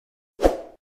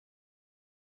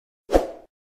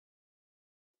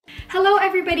Hello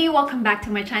everybody! Welcome back to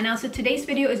my channel. So today's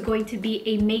video is going to be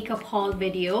a makeup haul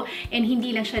video. And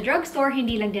hindi lang siya drugstore,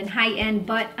 hindi lang din high-end,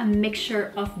 but a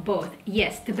mixture of both.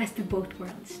 Yes, the best of both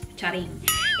worlds. Charing!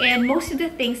 And most of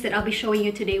the things that I'll be showing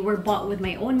you today were bought with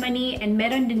my own money. And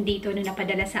meron din dito na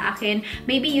napadala sa akin.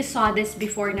 Maybe you saw this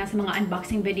before na sa mga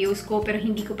unboxing videos ko, pero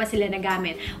hindi ko pa sila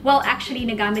nagamit. Well, actually,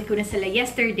 nagamit ko na sila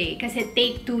yesterday kasi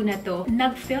take 2 na to.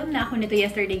 Nag-film na ako nito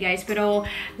yesterday, guys. Pero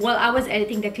while I was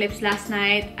editing the clips last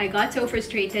night, I got so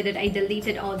frustrated that I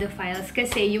deleted all the files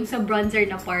kasi yung sa bronzer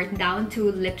na part down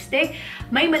to lipstick,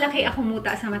 may malaki akong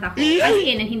muta sa mata ko. As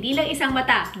in, hindi lang isang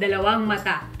mata, 2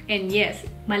 mata. And yes,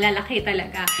 malalaki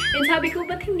talaga. And sabi ko,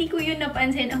 ba't hindi ko yun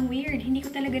napansin? Ang weird, hindi ko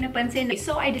talaga napansin.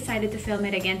 So I decided to film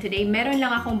it again today. Meron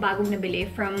lang akong bagong nabili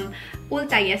from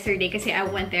Ulta yesterday kasi I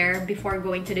went there before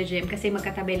going to the gym kasi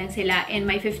magkatabi lang sila and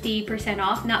may 50%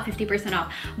 off, not 50%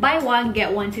 off. Buy one, get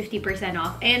one 50%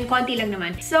 off. And konti lang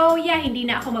naman. So yeah, hindi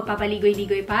na ako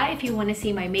magpapaligoy-ligoy pa. If you want to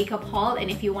see my makeup haul and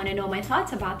if you want to know my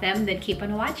thoughts about them, then keep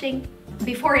on watching.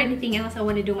 Before anything else, I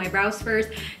want to do my brows first.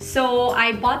 So,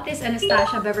 I bought this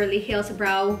Anastasia Beverly Hills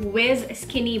Brow Wiz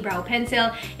Skinny Brow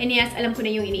Pencil. And yes, alam ko na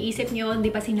yung iniisip nyo.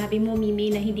 Di ba sinabi mo, Mimi,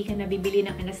 na hindi ka nabibili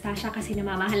ng Anastasia kasi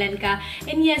namamahalan ka?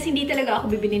 And yes, hindi talaga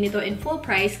ako bibili nito in full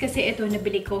price kasi ito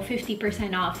nabili ko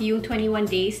 50% off. Yung 21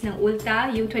 days ng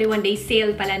Ulta, yung 21 days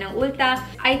sale pala ng Ulta.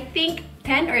 I think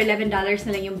 $10 or $11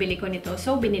 na lang yung bili ko nito.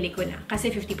 So, binili ko na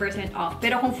kasi 50% off.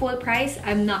 Pero kung full price,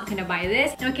 I'm not gonna buy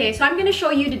this. Okay, so I'm gonna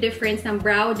show you the difference ng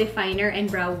brow definer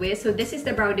and brow wiz. So, this is the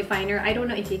brow definer. I don't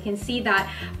know if you can see that,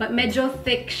 but medyo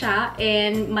thick siya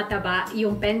and mataba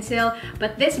yung pencil.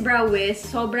 But this brow wiz,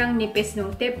 sobrang nipis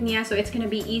nung tip niya. So, it's gonna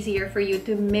be easier for you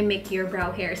to mimic your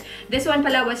brow hairs. This one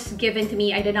pala was given to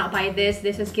me. I did not buy this.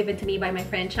 This was given to me by my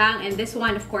friend Chang. And this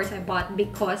one, of course, I bought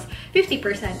because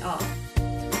 50% off.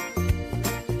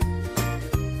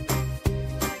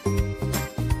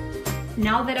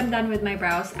 Now that I'm done with my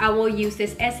brows, I will use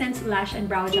this Essence Lash and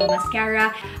Brow Gel Mascara.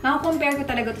 Makakompare ko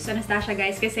talaga to sa Anastasia,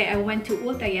 guys, kasi I went to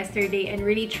Ulta yesterday and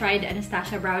really tried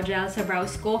Anastasia Brow Gel sa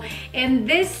brows ko. And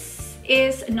this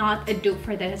is not a dupe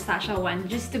for the Anastasia one,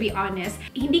 just to be honest.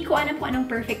 Hindi ko alam kung anong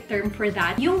perfect term for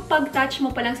that. Yung pag-touch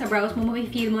mo pa lang sa brows mo,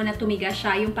 feel mo na tumigas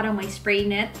siya, yung parang may spray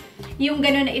net. Yung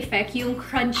ganun na effect, yung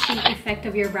crunchy effect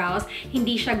of your brows,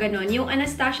 hindi siya ganun. Yung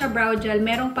Anastasia Brow Gel,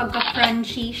 merong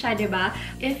pagka-crunchy siya, diba?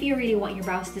 If you really want your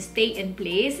brows to stay in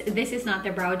place, this is not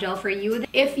the brow gel for you.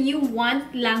 If you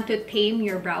want lang to tame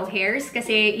your brow hairs,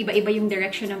 kasi iba-iba yung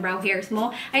direction ng brow hairs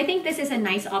mo, I think this is a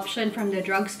nice option from the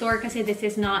drugstore kasi this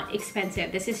is not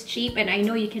expensive. This is cheap and I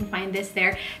know you can find this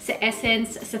there sa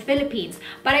Essence sa Philippines.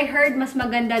 But I heard mas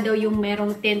maganda daw yung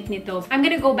merong tint nito. I'm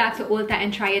gonna go back to Ulta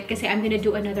and try it kasi I'm gonna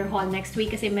do another haul next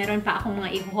week kasi meron pa akong mga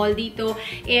i-haul dito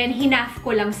and hinaf ko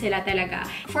lang sila talaga.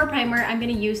 For primer, I'm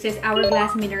gonna use this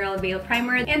Hourglass Mineral Veil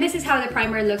Primer. And this is how the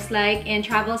primer looks like. And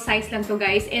travel size lang to,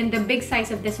 guys. And the big size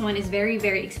of this one is very,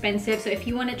 very expensive. So if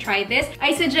you want to try this,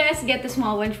 I suggest get the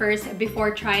small one first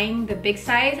before trying the big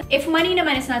size. If money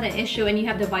naman is not an issue and you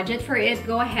have the budget for it,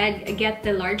 go ahead, get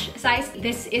the large size.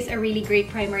 This is a really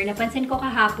great primer. Napansin ko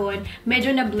kahapon,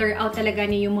 medyo na-blur out talaga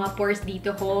niya yung mga pores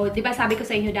dito ko. Diba sabi ko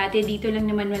sa inyo dati, dito lang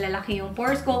naman malalaki yung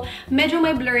pores ko. Medyo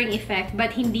may blurring effect, but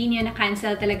hindi niya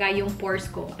na-cancel talaga yung pores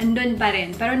ko. Andun pa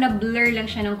rin, pero na-blur lang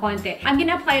siya ng konti. I'm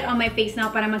gonna apply it on my face now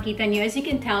para makita niyo. As you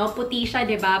can tell, puti siya,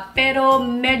 diba? Pero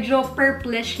medyo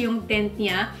purplish yung tint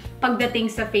niya pagdating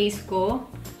sa face ko.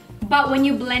 But when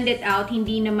you blend it out,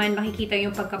 hindi naman makikita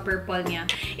yung pagka-purple niya.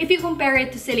 If you compare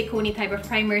it to silicone type of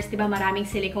primers, diba maraming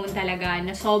silicone talaga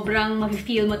na sobrang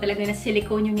mafe-feel mo talaga na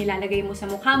silicone yung nilalagay mo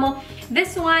sa mukha mo.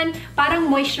 This one,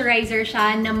 parang moisturizer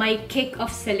siya na may kick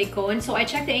of silicone. So I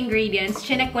checked the ingredients,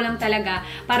 chinek ko lang talaga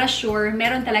para sure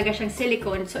meron talaga siyang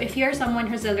silicone. So if you're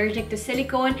someone who's allergic to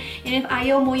silicone, and if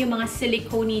ayaw mo yung mga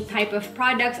silicone type of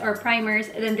products or primers,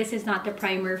 then this is not the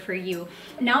primer for you.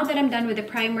 Now that I'm done with the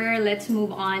primer, let's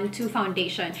move on to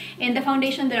foundation. And the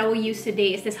foundation that I will use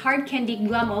today is this Hard Candy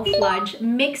Glamoflauge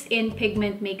mixed in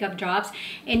pigment makeup drops.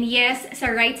 And yes,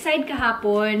 sa right side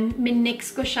kahapon,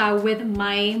 minix ko siya with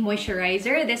my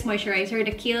moisturizer. This moisturizer, the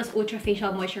Kiehl's Ultra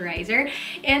Facial Moisturizer.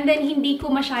 And then hindi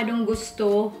ko masyadong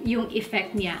gusto yung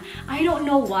effect niya. I don't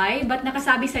know why, but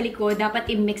nakasabi sa likod, dapat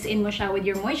i-mix in mo siya with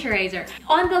your moisturizer.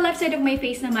 On the left side of my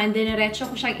face naman, dinerecho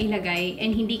ko siyang ilagay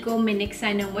and hindi ko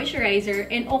minixan ng moisturizer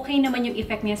and okay naman yung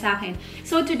effect niya sa akin.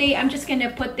 So today, I'm just gonna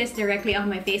put this directly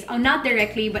on my face. Oh, not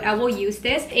directly, but I will use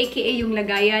this, aka yung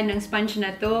lagayan ng sponge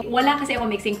na to. Wala kasi ako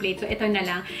mixing plate, so ito na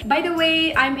lang. By the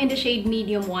way, I'm in the shade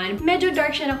medium 1. Medyo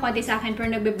dark siya ng konti sa akin,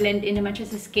 pero nagbe-blend in naman siya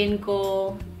sa skin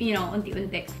ko, you know,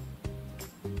 unti-unti.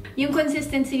 Yung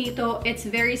consistency nito, it's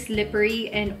very slippery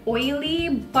and oily,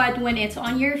 but when it's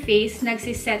on your face,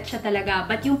 nagsiset siya talaga.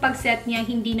 But yung pagset niya,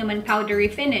 hindi naman powdery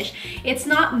finish. It's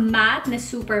not matte na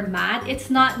super matte.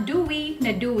 It's not dewy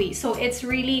na dewy. So it's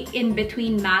really in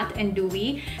between matte and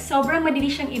dewy. Sobrang madali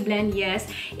siyang i-blend, yes.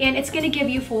 And it's gonna give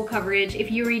you full coverage.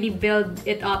 If you really build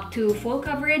it up to full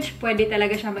coverage, pwede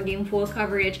talaga siya maging full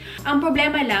coverage. Ang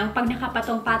problema lang, pag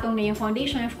nakapatong-patong na yung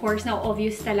foundation, of course, now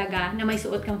obvious talaga na may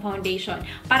suot kang foundation.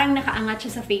 Parang nakaangat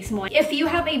siya sa face mo. If you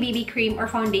have a BB cream or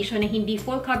foundation na hindi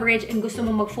full coverage and gusto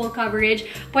mo mag-full coverage,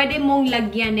 pwede mong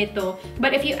lagyan nito.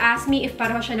 But if you ask me if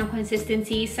pareho siya ng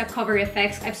consistency sa Cover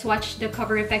FX, I've swatched the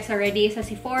Cover FX already sa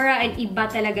Sephora and iba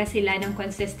talaga sila ng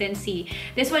consistency.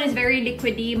 This one is very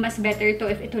liquidy. Mas better to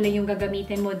if ito lang yung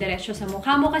gagamitin mo diretso sa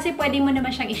mukha mo kasi pwede mo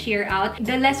naman siyang i-sheer out.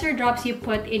 The lesser drops you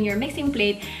put in your mixing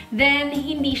plate, then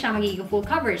hindi siya magiging full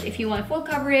coverage. If you want full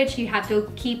coverage, you have to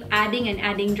keep adding and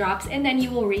adding drops and then you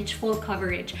will reach full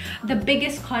coverage. The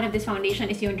biggest con of this foundation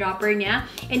is yung dropper niya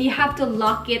and you have to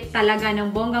lock it talaga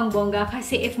ng bonggang-bongga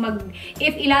kasi if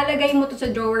ilalagay mo to sa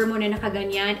drawer mo na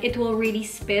nakaganyan, it will really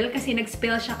spill kasi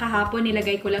nag-spill siya kahapon,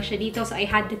 nilagay ko lang siya dito so I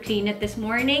had to clean it this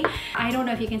morning. I don't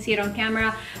know if you can see it on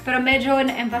camera pero medyo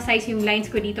na-emphasize yung lines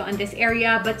ko dito on this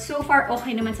area but so far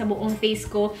okay naman sa buong face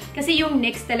ko kasi yung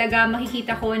next talaga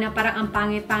makikita ko na parang ang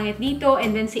pangit-pangit dito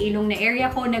and then sa ilong na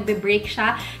area ko nagbe-break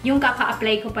siya yung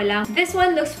kaka-apply ko pa lang. This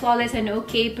one looks flawless and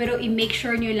okay pero i-make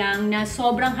sure nyo lang na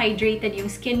sobrang hydrated yung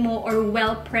skin mo or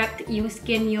well-prepped yung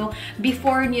skin nyo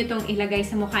before nyo itong ilagay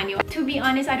sa mukha nyo. To be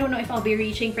honest, I don't know if I'll be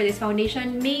reaching for this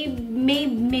foundation.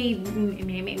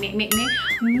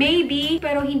 Maybe,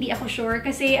 pero hindi ako sure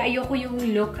kasi ayoko yung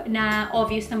look na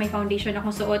obvious na may foundation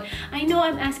akong suot. I know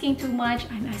I'm asking too much.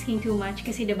 I'm asking too much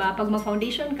kasi diba, pag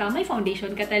mag-foundation ka, may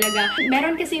foundation ka talaga.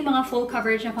 Meron kasi yung mga full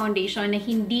coverage na foundation na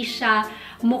hindi siya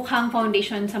mukhang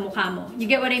foundation sa mukha mo. You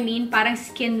get what I mean? Parang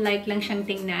skin-like lang siyang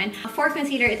tingnan. For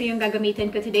concealer, ito yung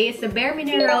gagamitin ko today. It's the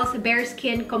Bareminerals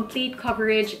Bareskin Complete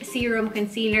Coverage Serum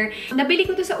Concealer. Nabili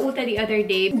ko to sa Ulta the other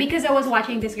day because I was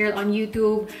watching this girl on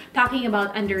YouTube talking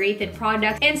about underrated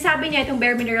products. And sabi niya itong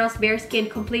Bareminerals Bareskin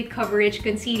Complete Coverage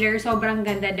Concealer, sobrang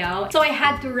ganda daw. So I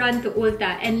had to run to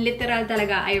Ulta and literal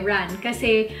talaga I ran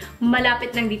kasi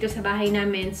malapit lang dito sa bahay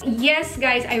namin. Yes,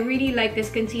 guys, I really like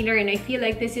this concealer and I feel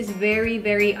like this is very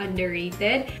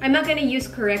underrated. I'm not gonna use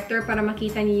corrector para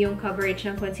makita niyo yung coverage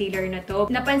ng concealer na to.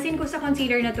 Napansin ko sa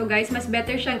concealer na to, guys, mas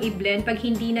better siyang i-blend pag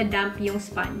hindi na damp yung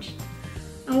sponge.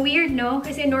 Ang weird, no?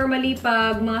 Kasi normally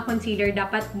pag mga concealer,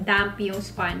 dapat damp yung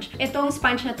sponge. Itong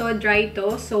sponge na to, dry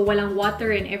to, so walang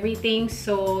water and everything.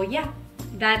 So, yeah.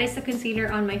 That is the concealer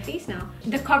on my face now.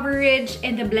 The coverage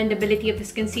and the blendability of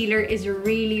this concealer is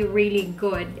really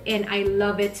good and I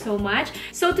love it so much.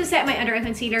 So to set my under eye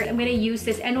concealer, I'm gonna use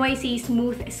this NYC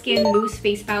Smooth Skin Loose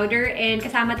Face Powder and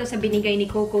kasama to sa binigay ni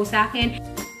Coco sa akin.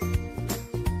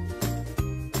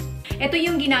 Ito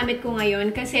yung ginamit ko ngayon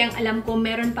kasi ang alam ko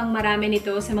meron pang marami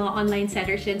nito sa mga online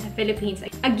sellers din sa Philippines.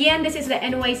 Again, this is the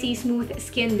NYC Smooth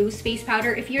Skin Loose Face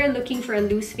Powder. If you're looking for a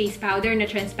loose face powder na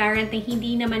transparent na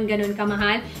hindi naman ganun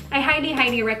kamahal, I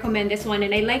highly recommend this one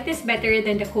and I like this better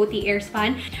than the Coty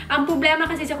Airspun. Ang problema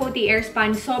kasi sa Coty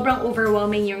Airspun, sobrang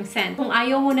overwhelming yung scent. Kung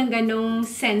ayaw mo ng ganung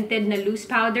scented na loose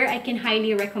powder, I can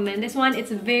highly recommend this one.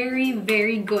 It's very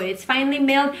good. It's finely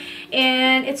milled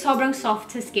and it's sobrang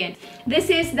soft sa skin. This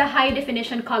is the High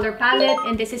Definition Color Palette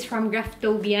and this is from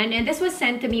Graftobian and this was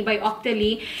sent to me by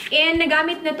Octoly and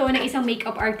nagamit na to na isang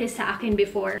makeup artist sa akin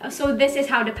before. So this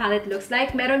is how the palette looks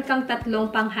like. Meron kang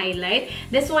tatlong pang highlight.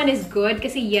 This one is good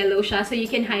kasi yellow siya so you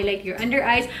can highlight your under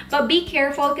eyes. But be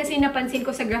careful kasi napansin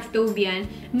ko sa Graftobian,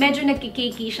 medyo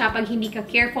nagkikiki siya pag hindi ka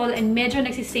careful and medyo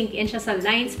nagsisink in siya sa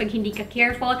lines pag hindi ka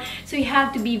careful. So you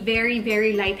have to be very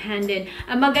light-handed.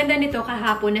 Ang maganda nito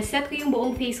kahapon, na-set ko yung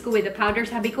buong face ko with the powder.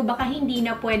 Sabi ko baka hindi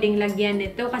na pwedeng lagyan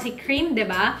nito kasi cream,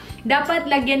 diba? Dapat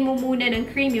lagyan mo muna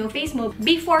ng cream yung face mo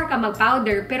before ka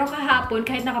mag-powder. Pero kahapon,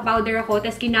 kahit naka-powder ako,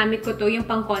 tas ginamit ko to yung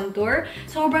pang-contour,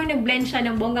 sobrang nag-blend siya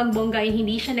ng bonggang-bongga and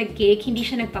hindi siya nag-cake, hindi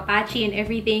siya nagpa-patchy and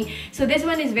everything. So this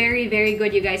one is very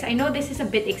good, you guys. I know this is a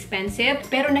bit expensive,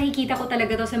 pero nakikita ko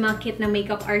talaga to sa mga kit ng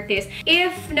makeup artist.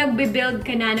 If nagbe-build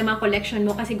ka na ng mga collection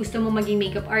mo kasi gusto mo maging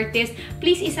makeup artist,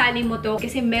 please isali mo to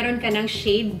kasi meron ka ng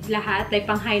shade lahat, like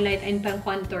pang-highlight and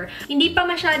pang-contour. Hindi pa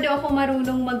masyado ako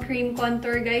marunong mag-cream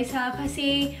contour, guys, ha?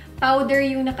 Kasi powder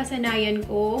yung nakasanayan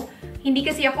ko. Hindi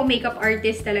kasi ako makeup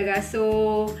artist talaga.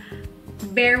 So,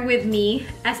 bear with me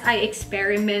as I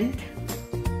experiment.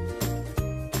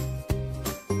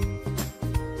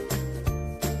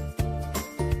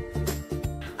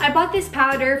 I bought this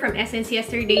powder from Essence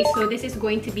yesterday, so this is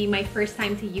going to be my first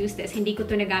time to use this. Hindi ko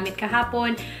to nagamit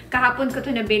kahapon. Kahapon ko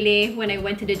to nabili when I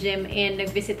went to the gym and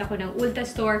nag-visit ako ng Ulta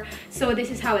store. So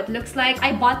this is how it looks like.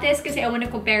 I bought this kasi I want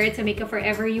to compare it sa Makeup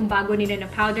Forever, yung bago nila na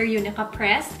powder, yung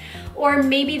naka-pressed. Or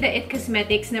maybe the It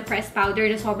Cosmetics na pressed powder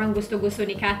na sobrang gusto-gusto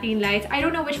ni Kathleen Lights. I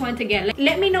don't know which one to get.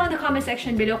 Let me know in the comment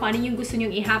section below kung ano yung gusto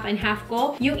nyong i-half and half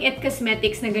ko. Yung It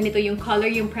Cosmetics na ganito yung color,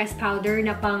 yung pressed powder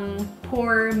na pang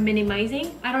pore minimizing.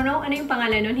 I don't know ano yung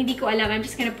pangalan nun. Hindi ko alam. I'm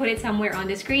just gonna put it somewhere on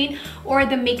the screen. Or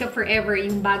the Makeup Forever,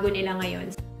 yung bago nila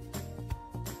ngayon.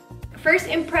 First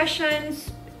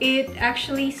impressions, it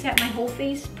actually set my whole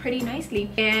face pretty nicely.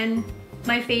 And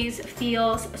my face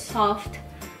feels soft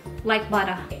like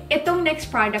butter. Itong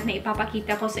next product na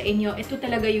ipapakita ko sa inyo, ito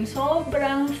talaga yung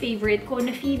sobrang favorite ko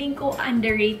na feeling ko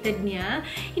underrated niya.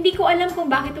 Hindi ko alam kung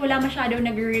bakit wala masyado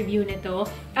nag-review nito.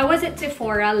 I was at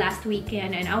Sephora last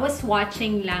weekend and I was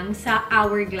watching lang sa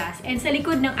Hourglass. And sa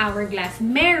likod ng Hourglass,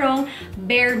 merong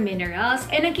Bareminerals.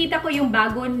 And nakita ko yung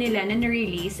bago nila na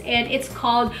na-release. And it's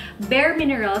called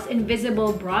Bareminerals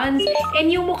Invisible Bronze. And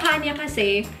yung mukha niya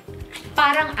kasi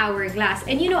parang Hourglass.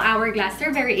 And you know Hourglass,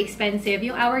 they're very expensive.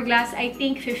 Yung Hourglass, I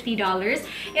think $50.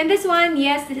 And this one,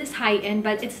 yes, this is high-end,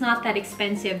 but it's not that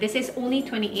expensive. This is only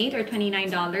 $28 or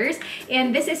 $29.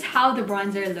 And this is how the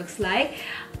bronzer looks like.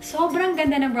 Sobrang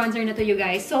ganda ng bronzer na to, you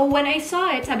guys. So, when I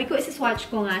saw it, sabi ko,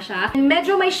 isi-swatch ko nga siya.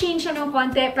 Medyo may sheen siya ng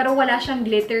konti, pero wala siyang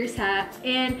glitters, ha.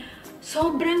 And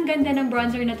sobrang ganda ng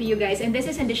bronzer na to, you guys. And this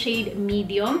is in the shade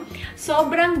medium.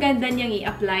 Sobrang ganda niyang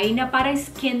i-apply na parang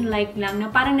skin-like lang, na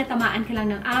parang natamaan ka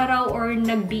lang ng araw or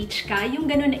nag-beach ka. Yung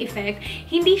ganun na effect.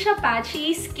 Hindi siya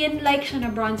patchy, skin-like siya na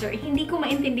bronzer. Hindi ko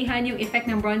maintindihan yung effect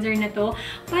ng bronzer na to.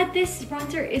 But this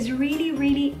bronzer is really,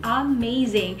 really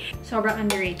amazing. Sobrang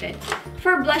underrated.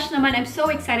 For blush naman, I'm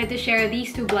so excited to share these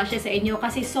two blushes sa inyo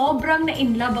kasi sobrang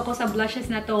na-inlove ako sa blushes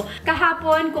na to.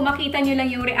 Kahapon, kung makita nyo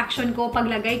lang yung reaction ko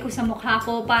paglagay ko sa mukha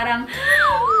ko, parang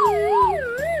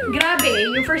grabe,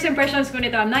 yung first impressions ko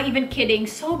nito, I'm not even kidding,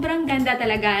 sobrang ganda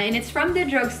talaga. And it's from the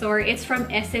Drugstore, it's from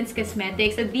Essence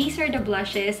Cosmetics. So these are the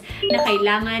blushes na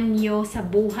kailangan nyo sa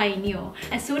buhay nyo.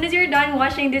 As soon as you're done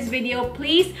watching this video,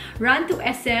 please run to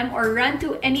SM or run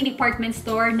to any department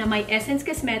store na may Essence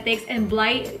Cosmetics and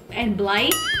buy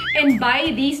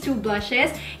these two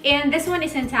blushes. And this one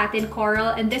is in Satin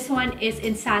Coral and this one is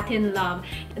in Satin Love.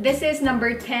 This is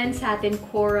number 10 Satin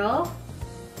Coral.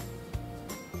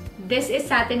 This is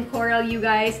Satin Coral, you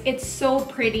guys. It's so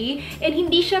pretty. And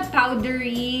hindi siya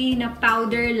powdery na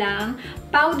powder lang.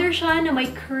 Powder siya na may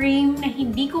cream na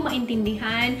hindi ko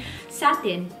maintindihan.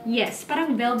 Satin. Yes,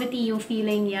 parang velvety yung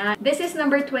feeling niya. This is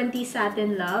number 20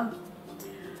 Satin Love.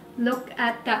 Look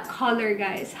at that color,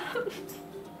 guys.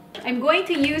 I'm going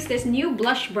to use this new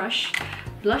blush brush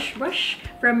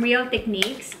from Real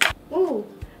Techniques. Ooh.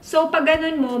 So, pag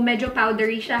ganun mo, medyo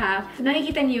powdery siya, ha.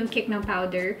 Nakikita niyo yung kick ng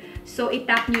powder. So,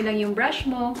 itap niyo lang yung brush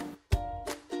mo.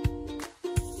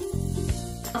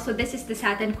 So, this is the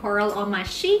Satin Coral on my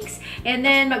cheeks. And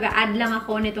then, mag-a-add lang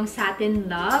ako nitong Satin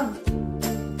Love.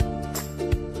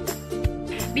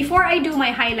 Before I do my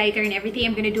highlighter and everything,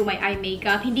 I'm gonna do my eye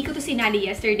makeup. Hindi ko to sinali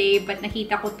yesterday, but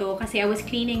nakita ko to kasi I was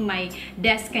cleaning my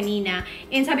desk kanina.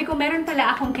 And sabi ko, meron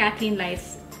pala akong Kathleen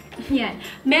Lights. Yan.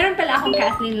 Meron pala akong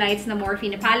Kathleen Lights na Morphe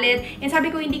na palette. And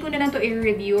sabi ko, hindi ko na lang to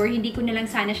i-review or hindi ko na lang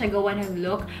sana siya gawa ng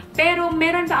look. Pero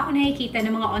meron pa ako nakikita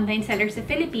ng mga online sellers sa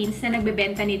Philippines na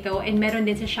nagbebenta nito and meron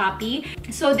din sa Shopee.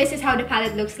 So this is how the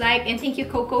palette looks like. And thank you,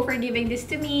 Coco, for giving this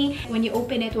to me. When you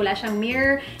open it, wala siyang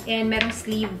mirror and merong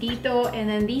sleeve dito.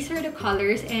 And then these are the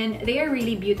colors and they are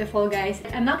really beautiful, guys.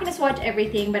 I'm not gonna swatch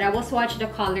everything, but I will swatch the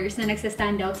colors na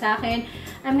nagsa-stand out sa akin.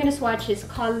 I'm gonna swatch his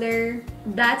color.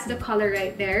 That's the color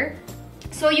right there.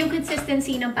 So, yung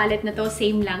consistency ng palette na to,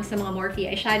 same lang sa mga Morphe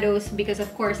eyeshadows because,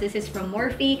 of course, this is from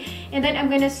Morphe. And then, I'm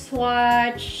gonna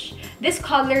swatch... This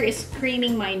color is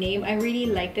screaming my name. I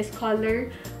really like this color.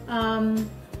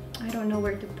 I don't know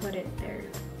where to put it there.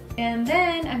 And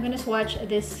then, I'm gonna swatch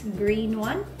this green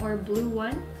one or blue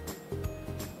one.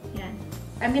 Yan.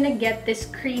 I'm gonna get this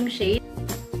cream shade.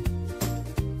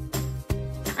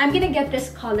 I'm gonna get this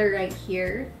color right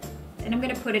here. And I'm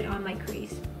gonna put it on my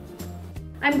crease.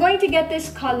 I'm going to get this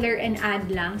color and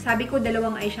add lang. Sabi ko,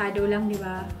 dalawang eyeshadow lang, di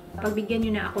ba? Pagbigyan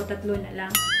nyo na ako, tatlo na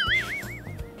lang.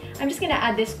 I'm just gonna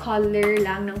add this color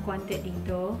lang ng konti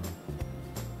dito.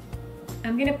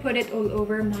 I'm gonna put it all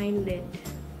over my lid.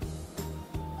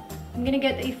 I'm gonna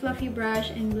get a fluffy brush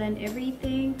and blend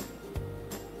everything.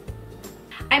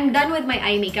 I'm done with my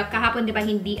eye makeup. Kahapon, di ba,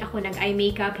 hindi ako nag-eye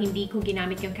makeup, hindi ko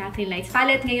ginamit yung Kathleen Lights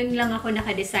palette. Ngayon lang ako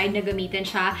naka-decide na gamitin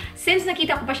siya. Since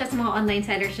nakita ko pa siya sa mga online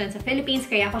sellers dyan sa Philippines,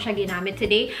 kaya ako siya ginamit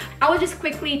today. I will just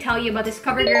quickly tell you about this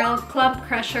CoverGirl Clump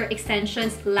Crusher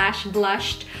Extensions Lash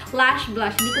Blush.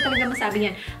 Hindi ko talaga masabi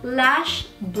yan.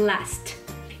 Lash Blast.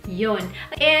 Yun.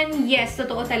 And yes,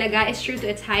 totoo talaga. It's true to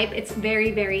its hype. It's very,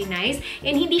 very nice.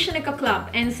 And hindi siya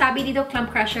nagka-clump. And sabi dito,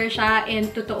 clump crusher siya. And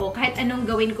totoo, kahit anong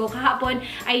gawin ko kahapon,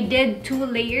 I did 2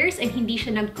 layers and hindi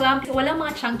siya nag-clump. Walang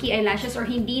mga chunky eyelashes or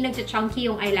hindi nag-chunky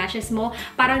yung eyelashes mo.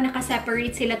 Parang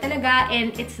nakaseparate sila talaga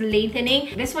and it's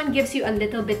lengthening. This one gives you a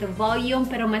little bit of volume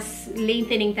pero mas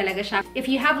lengthening talaga siya. If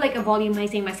you have like a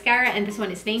volumizing mascara and this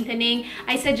one is lengthening,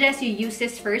 I suggest you use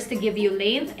this first to give you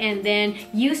length and then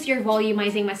use your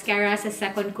volumizing mascara sa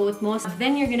second coat mo.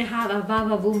 Then you're gonna have a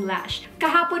Vava Boom Lash.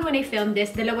 Kahapon when I filmed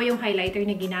this, dalawa yung highlighter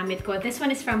na ginamit ko. This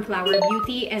one is from Flower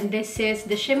Beauty and this is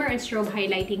the Shimmer and Strobe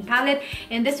Highlighting Palette.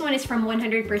 And this one is from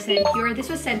 100% Pure.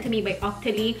 This was sent to me by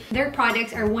Octoly. Their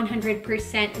products are 100%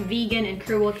 vegan and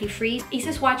cruelty-free.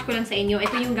 Isa-swatch ko lang sa inyo.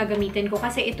 Ito yung gagamitin ko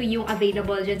kasi ito yung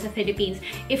available dyan sa Philippines.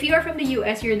 If you are from the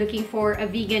US, you're looking for a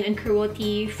vegan and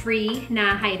cruelty-free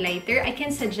na highlighter, I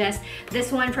can suggest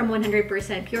this one from 100%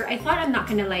 Pure. I thought I'm not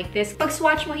gonna like this. Pag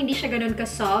swatch mo, hindi siya ganun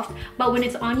ka-soft, but when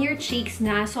it's on your cheeks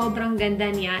na, sobrang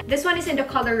ganda niya. This one is in the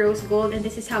color Rose Gold, and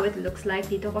this is how it looks like.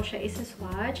 Dito ko siya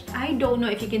isa-swatch. I don't know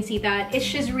if you can see that. It's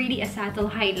just really a subtle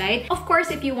highlight. Of course,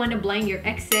 if you want to blind your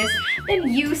exes, then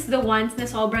use the ones na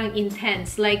sobrang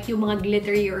intense, like yung mga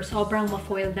glittery or sobrang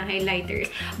ma-foiled na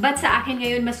highlighters. But sa akin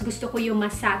ngayon, mas gusto ko yung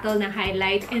mas subtle na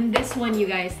highlight. And this one, you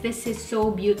guys, this is so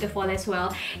beautiful as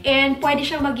well. And pwede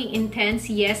siyang maging intense,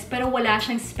 yes, pero wala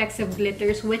siyang specks of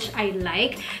glitters, which I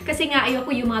like. Kasi nga,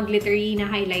 ayoko yung mga glittery na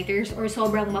highlighters or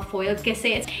sobrang ma-foiled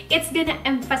kasi it's gonna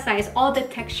emphasize all the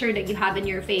texture that you have in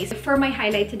your face. For my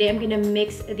highlight today, I'm gonna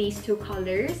mix these 2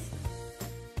 colors.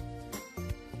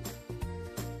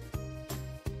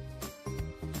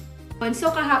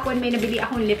 So kahapon may nabili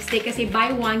akong lipstick kasi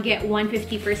buy one get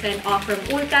 150% off from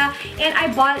Ulta, and I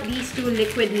bought these 2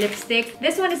 liquid lipsticks.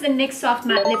 This one is the NYX Soft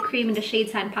Matte Lip Cream in the shade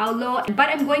San Paulo,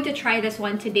 but I'm going to try this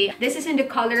one today. This is in the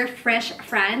color Fresh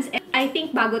France. I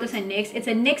think bago to sa NYX. It's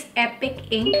a NYX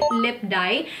Epic Ink Lip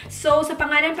Dye. So, sa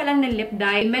pangalan pa lang ng lip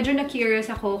dye, medyo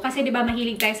na-curious ako kasi diba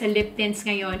mahilig tayo sa lip tints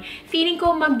ngayon. Feeling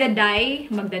ko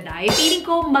feeling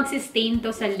ko magsistain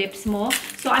to sa lips mo.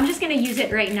 So, I'm just gonna use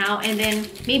it right now and then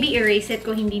maybe erase it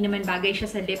kung hindi naman bagay siya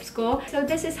sa lips ko. So,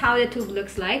 this is how the tube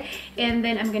looks like. And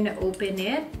then, I'm gonna open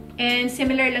it. And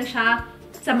similar lang siya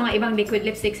sa mga ibang liquid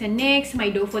lipsticks sa NYX,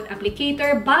 my doe foot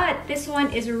applicator, but this one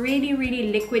is really, really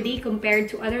liquidy compared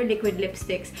to other liquid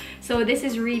lipsticks. So this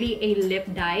is really a lip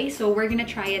dye. So we're gonna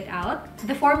try it out.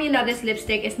 The formula of this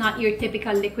lipstick is not your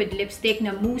typical liquid lipstick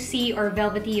na moussey or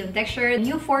velvety yung texture.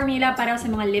 New formula para sa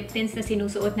mga lip tints na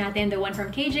sinusuot natin, the one from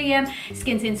KJM,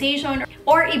 Skin Sensation,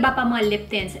 or iba pa mga lip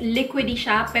tints. Liquidy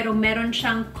siya, pero meron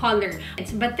siyang color.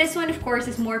 But this one, of course,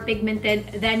 is more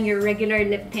pigmented than your regular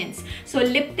lip tints. So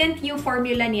lip tint yung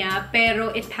formula niya, pero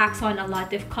it packs on a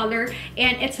lot of color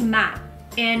and it's matte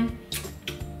and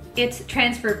it's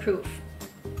transfer proof.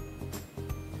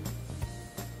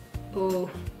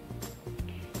 Oh.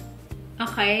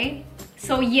 Okay.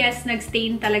 So yes,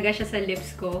 nag-stain talaga siya sa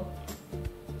lips ko.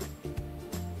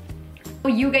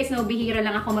 You guys know, bihira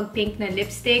lang ako mag-pink na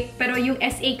lipstick. Pero yung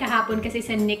SA kahapon kasi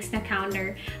sa NYX na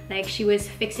counter, like she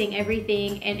was fixing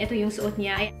everything and ito yung suot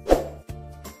niya.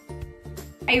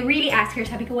 I really asked her,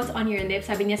 sabi ko, what's on your lips?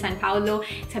 Sabi niya, San Paulo.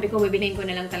 Sabi ko, bibilhin ko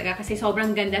na lang talaga kasi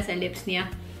sobrang ganda sa lips niya.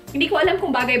 Hindi ko alam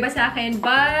kung bagay ba sa akin,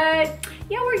 but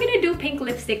yeah, we're gonna do pink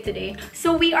lipstick today.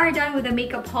 So we are done with the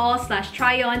makeup haul /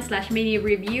 try-on / mini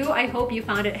review. I hope you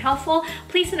found it helpful.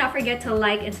 Please do not forget to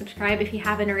like and subscribe if you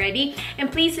haven't already.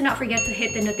 And please do not forget to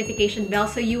hit the notification bell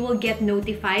so you will get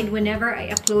notified whenever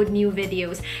I upload new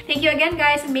videos. Thank you again,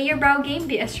 guys. May your brow game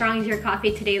be as strong as your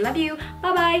coffee today. Love you.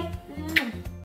 Bye-bye.